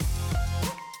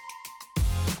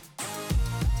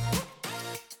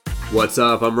What's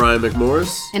up? I'm Ryan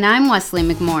McMorris. And I'm Wesley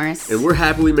McMorris. And we're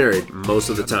happily married most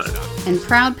of the time. And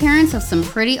proud parents of some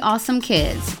pretty awesome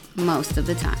kids most of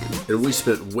the time. And we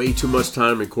spent way too much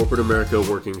time in corporate America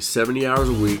working 70 hours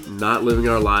a week, not living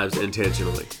our lives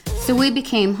intentionally. So we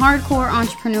became hardcore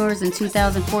entrepreneurs in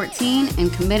 2014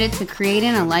 and committed to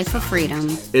creating a life of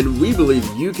freedom. And we believe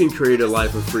you can create a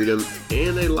life of freedom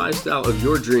and a lifestyle of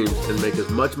your dreams and make as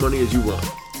much money as you want.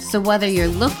 So whether you're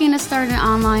looking to start an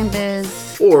online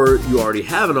biz, or you already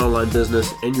have an online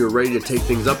business and you're ready to take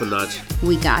things up a notch,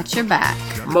 we got your back.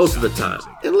 Most of the time,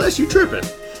 unless you're tripping.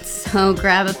 So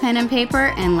grab a pen and paper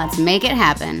and let's make it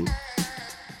happen.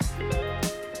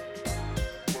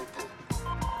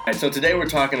 All right, so today we're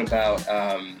talking about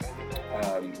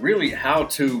really how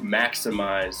to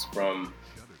maximize from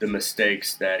the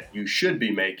mistakes that you should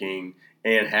be making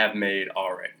and have made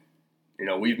already. You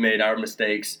know, we've made our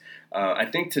mistakes. I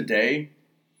think today,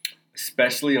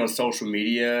 especially on social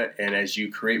media, and as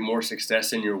you create more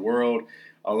success in your world,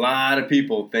 a lot of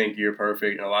people think you're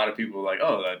perfect, and a lot of people are like,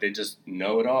 oh, they just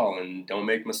know it all and don't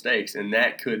make mistakes, and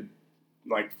that could,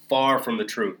 like, far from the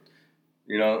truth.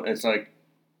 You know, it's like...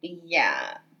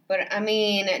 Yeah, but, I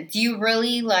mean, do you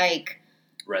really, like...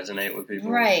 resonate with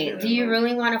people? Right. You know, do you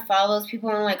really want to follow those people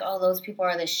and, like, oh, those people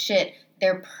are the shit.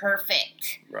 They're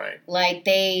perfect. Right. Like,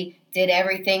 they did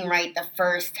everything right the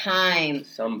first time.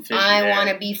 Some fishy. I want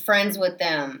to be friends with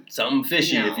them. Some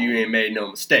fishy if you ain't made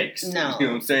no mistakes. No. You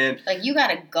know what I'm saying? Like, you got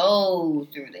to go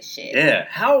through the shit. Yeah.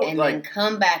 How, and then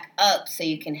come back up so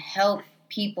you can help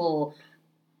people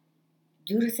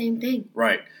do the same thing.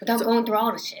 Right. Without going through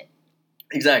all the shit.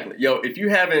 Exactly. Yo, if you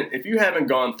haven't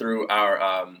gone through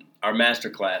our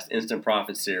masterclass, Instant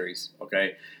Profit series,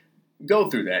 okay,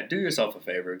 go through that. Do yourself a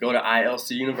favor. Go to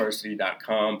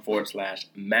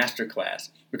ilcuniversity.com/masterclass.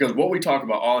 Because what we talk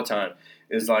about all the time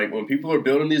is, like, when people are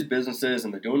building these businesses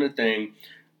and they're doing their thing,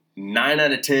 9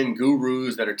 out of 10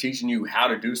 gurus that are teaching you how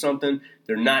to do something,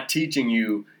 they're not teaching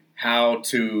you how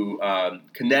to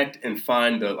connect and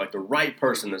find the right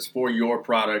person that's for your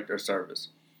product or service.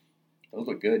 Those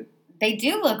look good. They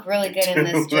do look really good in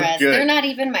this dress. They're not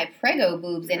even my Prego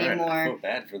boobs anymore. I feel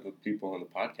bad for the people on the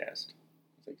podcast.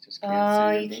 They just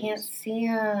can't see you can't see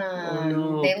them. Oh,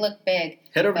 no. They look big.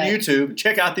 Head over to YouTube and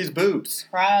check out these boobs.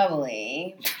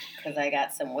 Probably, because I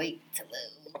got some weight to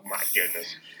lose. Oh, my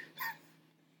goodness.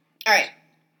 All right.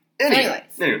 Anyway,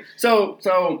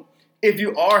 so if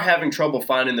you are having trouble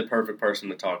finding the perfect person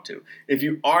to talk to, if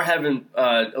you are having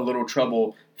a little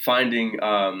trouble finding,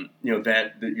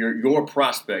 your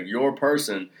prospect, your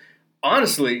person,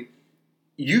 honestly,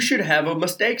 you should have a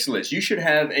mistakes list. You should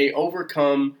have a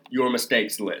overcome your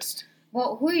mistakes list.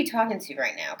 Well, who are you talking to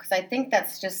right now? Because I think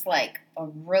that's just like a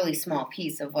really small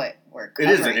piece of what we're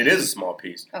covering. It is a small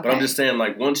piece. Okay. But I'm just saying,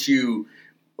 like, once you,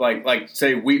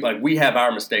 say we have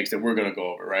our mistakes that we're going to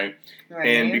go over, right?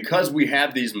 And because we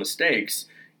have these mistakes,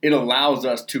 it allows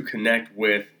us to connect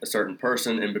with a certain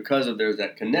person. And because there's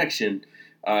that connection,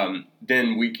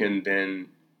 then we can then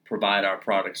provide our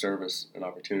product, service, and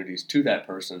opportunities to that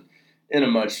person in a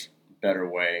much better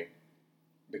way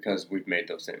because we've made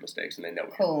those same mistakes and they know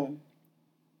it. Cool.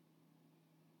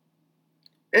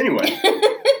 Anyway,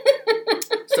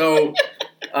 so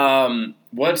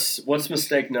what's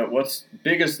mistake? No, what's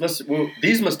biggest?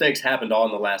 These mistakes happened all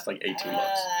in the last 18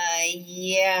 months.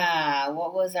 Yeah.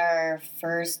 What was our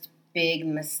first big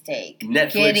mistake?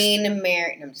 Netflix. Getting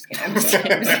married. No, I'm just kidding. I'm just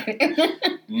kidding.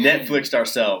 Netflixed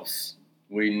ourselves.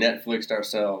 We Netflixed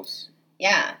ourselves.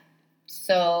 Yeah.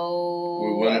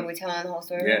 So, are we telling the whole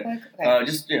story real quick? Okay.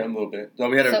 Just, a little bit. So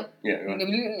we had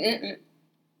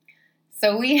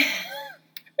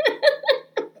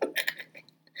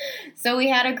So we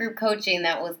had a group coaching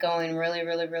that was going really,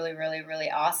 really, really, really, really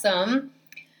awesome.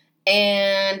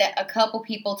 And a couple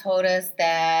people told us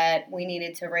that we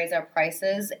needed to raise our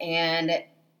prices, and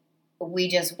we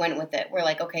just went with it. We're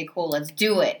like, okay, cool, let's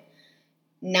do it.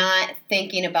 Not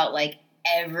thinking about, like,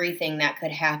 everything that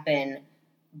could happen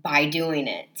by doing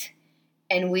it.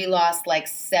 And we lost like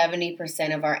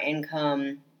 70% of our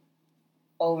income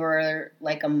over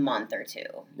like a month or two.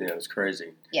 Yeah, it was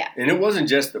crazy. Yeah. And it wasn't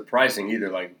just the pricing either.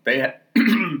 Like, they had...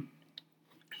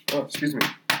 oh, excuse me.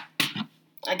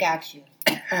 I got you.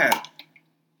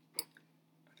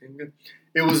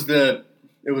 It was the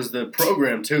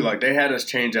program too. Like, they had us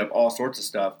change up all sorts of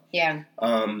stuff. Yeah.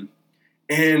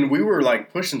 And we were,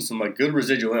 like, pushing some, like, good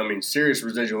serious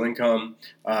residual income.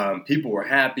 People were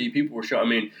happy. People were showing. I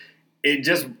mean, it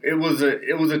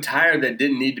was a tire that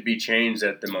didn't need to be changed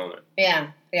at the moment.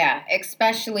 Yeah,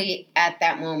 especially at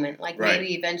that moment. Like,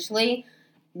 maybe eventually,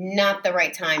 not the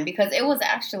right time. Because it was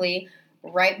actually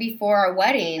right before our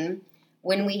wedding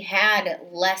when we had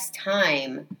less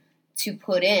time to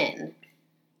put in.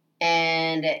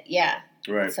 And yeah.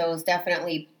 Right. So it was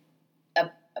definitely a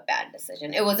bad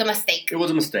decision. It was a mistake. It was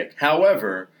a mistake.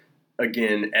 However,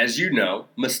 again, as you know,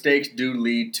 mistakes do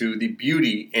lead to the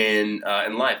beauty in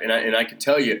life. And I can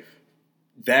tell you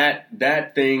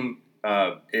that thing,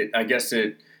 I guess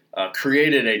it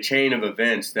created a chain of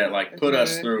events that like put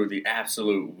us through the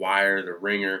absolute wire, the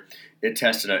ringer. It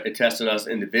tested us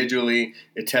individually.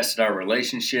 It tested our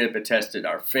relationship. It tested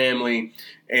our family.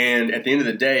 And at the end of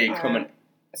the day,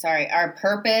 our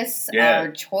purpose,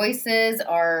 our choices,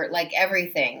 our like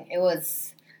everything. It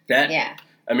was that.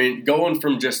 I mean, going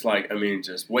from just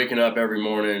waking up every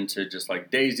morning to just like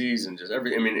daisies and just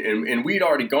everything. I mean, and we'd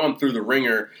already gone through the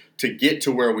ringer to get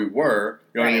to where we were.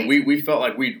 You know what I mean? We felt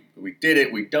like we did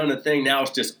it. We'd done the thing. Now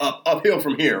it's just uphill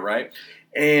from here, right?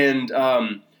 And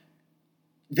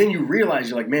then you realize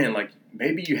you're like, man, like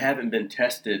maybe you haven't been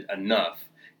tested enough.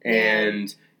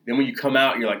 And then when you come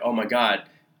out, you're like, oh my God,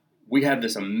 we have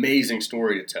this amazing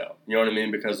story to tell. You know what I mean?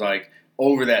 Because like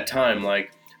over that time,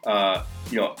 like. I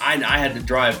had to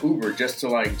drive Uber just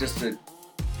to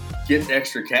get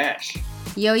extra cash.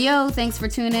 Yo, thanks for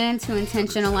tuning in to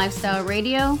Intentional Lifestyle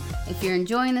Radio. If you're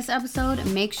enjoying this episode,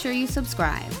 make sure you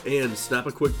subscribe. And snap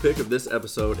a quick pic of this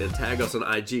episode and tag us on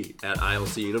IG at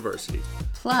ILC University.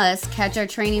 Plus, catch our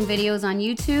training videos on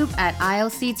YouTube at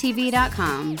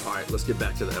ilctv.com. All right, let's get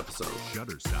back to the episode.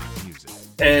 Shutterstock Music.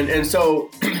 And so,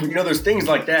 there's things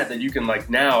like that you can like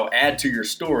now add to your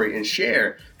story and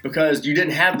share because you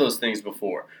didn't have those things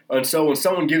before. And so when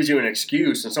someone gives you an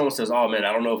excuse and someone says, oh man,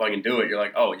 I don't know if I can do it. You're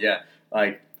like, oh yeah,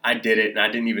 like I did it and I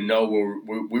didn't even know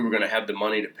we were going to have the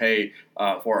money to pay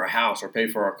for our house or pay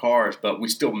for our cars, but we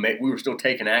were still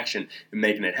taking action and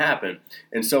making it happen.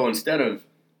 And so instead of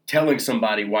telling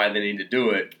somebody why they need to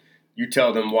do it, you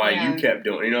tell them why you kept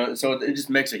doing it. So it just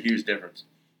makes a huge difference.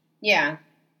 Yeah.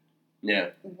 Yeah.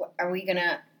 Are we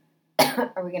gonna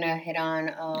hit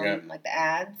on like the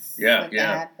ads? Yeah, like the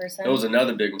ad person? That was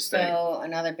another big mistake. So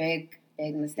another big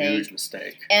mistake. Huge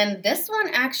mistake. And this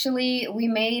one actually, we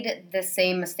made the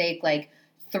same mistake like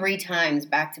 3 times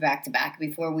back to back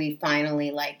before we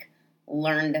finally like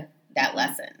learned that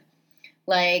lesson.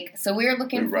 Like, so we were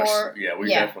looking for... Yeah, we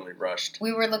definitely rushed.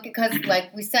 We were looking, because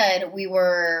like we said, we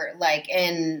were like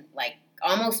in like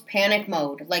almost panic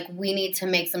mode. Like, we need to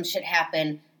make some shit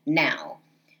happen now.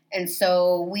 And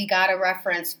so we got a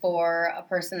reference for a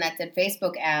person that did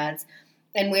Facebook ads,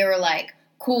 and we were like,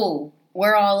 cool,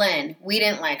 we're all in. We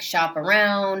didn't like shop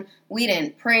around. We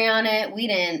didn't pray on it. We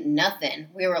didn't nothing.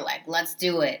 We were like, let's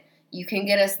do it. You can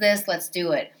get us this, let's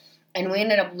do it. And we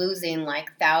ended up losing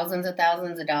like thousands of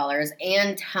dollars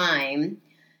and time.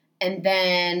 And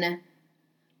then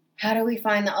how do we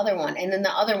find the other one? And then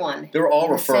the other one. They were all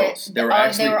referrals. They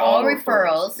were all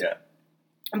referrals. Yeah.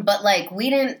 But like we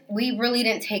really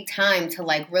didn't take time to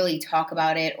like really talk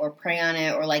about it or pray on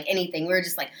it or like anything. We were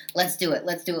just like, let's do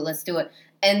it.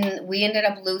 And we ended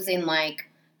up losing like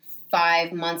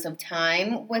 5 months of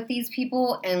time with these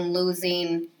people and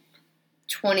losing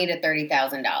 $20,000 to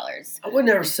 $30,000. I would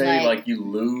never say like you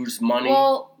lose money,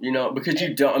 because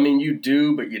you don't. I mean, you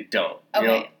do, but you don't.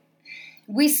 Okay.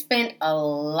 We spent a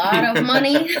lot of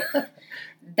money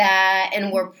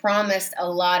and were promised a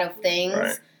lot of things.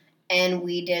 Right. And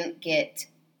we didn't get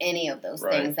any of those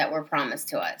things that were promised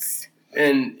to us.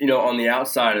 And on the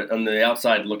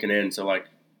outside looking in, so like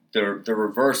the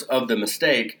reverse of the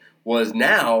mistake was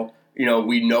now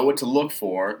we know what to look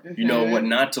for, what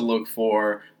not to look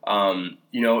for,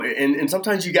 and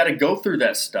sometimes you got to go through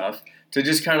that stuff to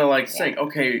just kind of like think,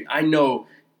 okay, I know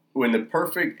when the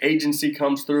perfect agency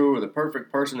comes through or the perfect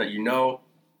person that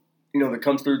that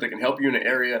comes through that can help you in an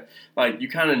area, like you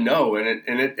kind of know, and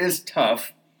it is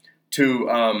tough to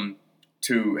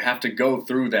have to go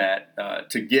through that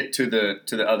to get to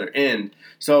the other end.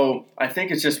 So I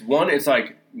think it's just it's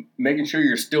like making sure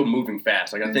you're still moving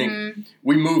fast. Like I think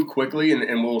we move quickly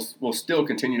and we'll still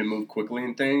continue to move quickly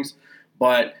in things,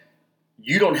 but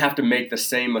you don't have to make the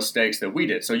same mistakes that we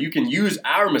did. So you can use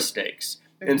our mistakes.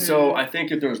 And so I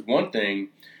think if there's one thing,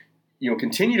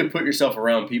 continue to put yourself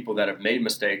around people that have made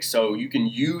mistakes so you can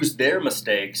use their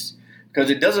mistakes. Because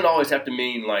it doesn't always have to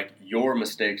mean like your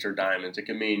mistakes are diamonds. It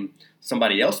can mean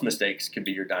somebody else's mistakes could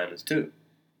be your diamonds too.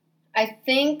 I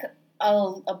think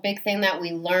a big thing that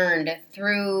we learned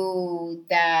through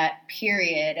that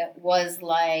period was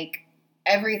like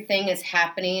everything is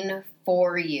happening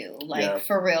for you. Like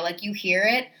for real. Like you hear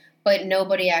it, but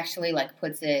nobody actually like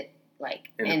puts it like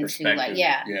into like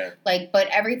like, but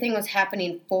everything was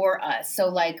happening for us. So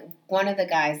like one of the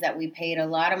guys that we paid a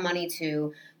lot of money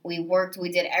to, we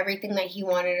did everything that he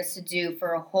wanted us to do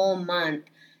for a whole month,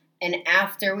 And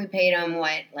after we paid him,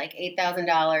 like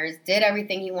 $8,000, did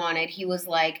everything he wanted, he was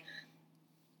like,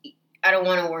 I don't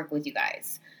want to work with you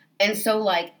guys. And so,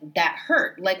 like, that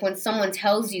hurt. Like, when someone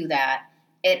tells you that,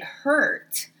 it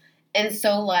hurt. And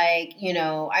so, like, you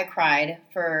know, I cried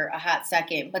for a hot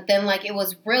second. But then, like, it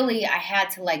was really, I had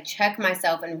to, like, check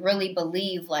myself and really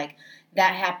believe, like,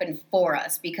 that happened for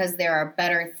us because there are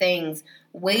better things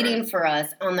waiting for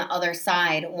us on the other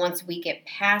side once we get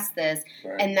past this.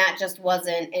 And that just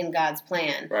wasn't in God's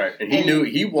plan. Right. And he knew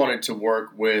he wanted to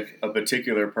work with a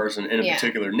particular person in a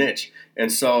particular niche.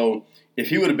 And so if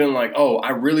he would have been like, oh,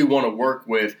 I really want to work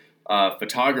with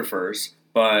photographers,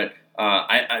 but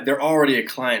they're already a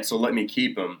client, so let me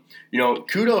keep them. You know,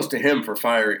 kudos to him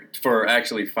for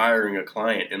actually firing a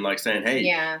client and like saying,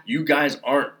 hey, you guys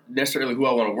aren't necessarily who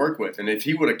I want to work with. And if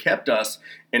he would have kept us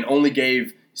and only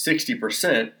gave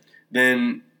 60%,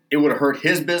 then it would have hurt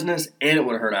his business and it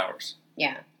would have hurt ours.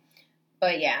 Yeah.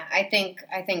 But yeah, I think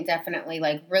definitely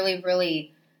like really,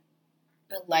 really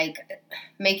like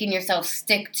making yourself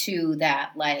stick to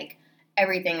that, like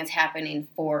everything is happening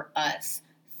for us.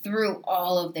 Through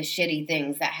all of the shitty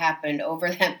things that happened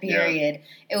over that period,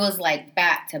 it was like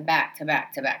back to back to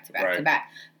back to back to back to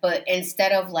back. But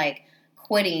instead of like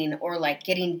quitting or like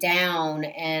getting down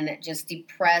and just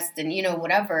depressed and, you know,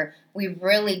 whatever, we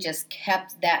really just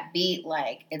kept that beat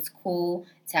like, it's cool,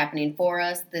 it's happening for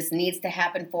us, this needs to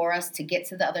happen for us to get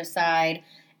to the other side.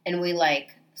 And we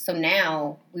like, so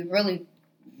now we really,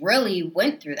 really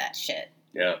went through that shit.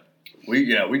 Yeah, we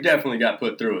definitely got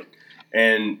put through it.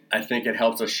 And I think it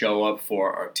helps us show up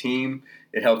for our team.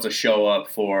 It helps us show up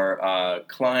for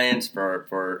clients, for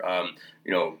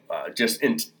just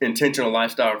intentional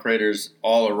lifestyle creators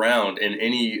all around in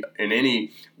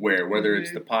anywhere, whether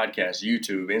it's the podcast,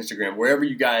 YouTube, Instagram, wherever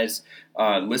you guys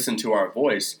listen to our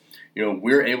voice. You know,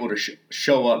 we're able to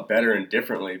show up better and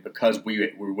differently because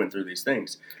we went through these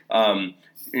things.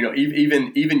 You know,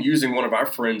 even using one of our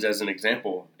friends as an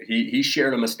example, he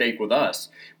shared a mistake with us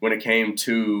when it came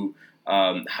to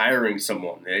hiring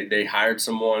someone. They hired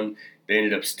someone. They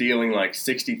ended up stealing like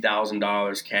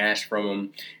 $60,000 cash from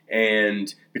him.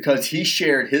 And because he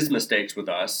shared his mistakes with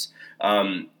us,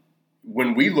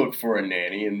 when we look for a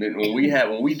nanny and then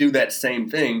when we do that same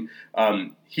thing,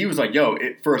 he was like, yo,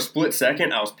 for a split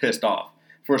second, I was pissed off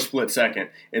for a split second.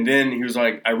 And then he was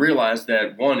like, I realized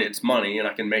that one, it's money and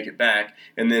I can make it back.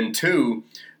 And then two,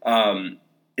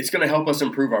 it's going to help us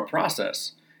improve our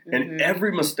process. And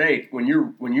every mistake, when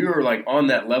you're like on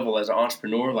that level as an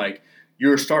entrepreneur, like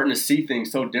you're starting to see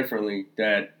things so differently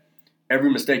that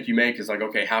every mistake you make is like,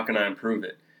 okay, how can I improve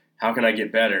it? How can I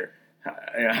get better?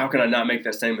 How can I not make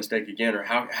that same mistake again? Or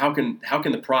how can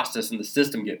the process and the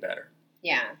system get better?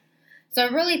 Yeah. So I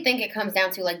really think it comes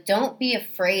down to like, don't be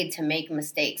afraid to make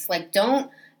mistakes. Like, don't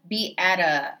be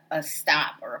at a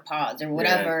stop or a pause or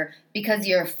whatever because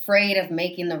you're afraid of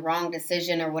making the wrong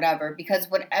decision or whatever,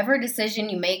 because whatever decision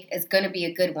you make is going to be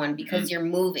a good one because you're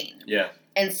moving. Yeah.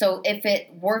 And so if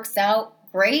it works out,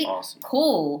 great,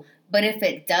 cool. But if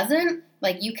it doesn't,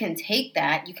 like you can take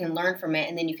that, you can learn from it,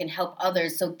 and then you can help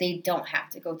others so they don't have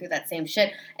to go through that same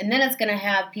shit. And then it's going to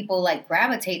have people like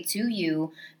gravitate to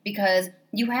you because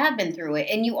you have been through it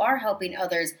and you are helping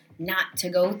others not to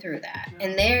go through that.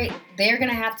 And they're going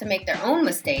to have to make their own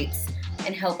mistakes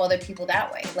and help other people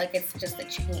that way. Like, it's just a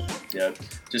chain. Yeah.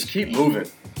 Just keep moving.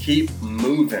 Keep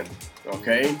moving.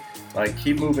 Okay? Like,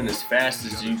 keep moving as fast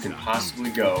as you can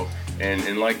possibly go.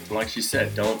 And like she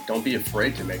said, don't be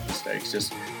afraid to make mistakes.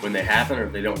 Just when they happen or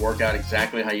if they don't work out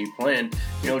exactly how you planned,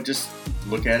 you know, just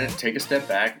look at it, take a step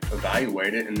back,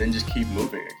 evaluate it, and then just keep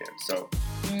moving again. So,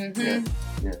 yeah.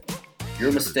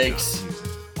 Your mistakes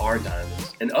are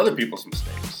diamonds, and other people's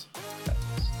mistakes.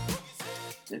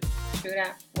 Yeah. True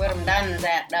that. Where them diamonds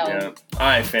at, though? Yeah. All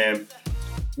right, fam.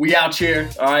 We out here.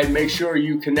 All right. Make sure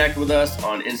you connect with us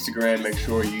on Instagram. Make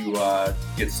sure you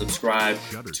get subscribed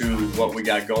to what we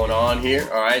got going on here.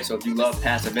 All right. So if you love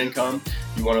passive income,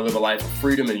 you want to live a life of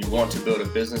freedom, and you want to build a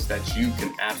business that you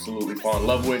can absolutely fall in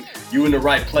love with, you in the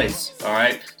right place. All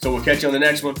right. So we'll catch you on the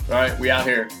next one. All right. We out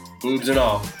here. Boobs and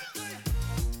all.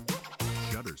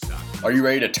 Are you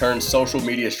ready to turn social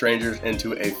media strangers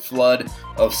into a flood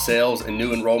of sales and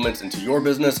new enrollments into your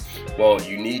business? Well,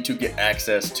 you need to get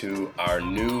access to our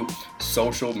new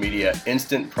Social Media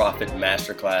Instant Profit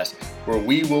Masterclass, where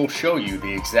we will show you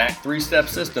the exact 3-step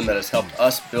system that has helped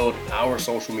us build our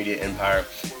social media empire.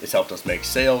 It's helped us make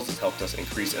sales, it's helped us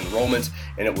increase enrollments,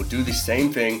 and it will do the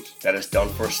same thing that it's done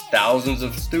for thousands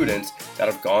of students that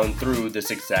have gone through this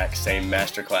exact same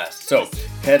masterclass. So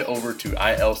head over to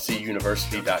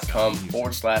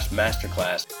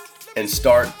ilcuniversity.com/masterclass and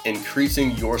start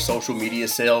increasing your social media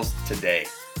sales today.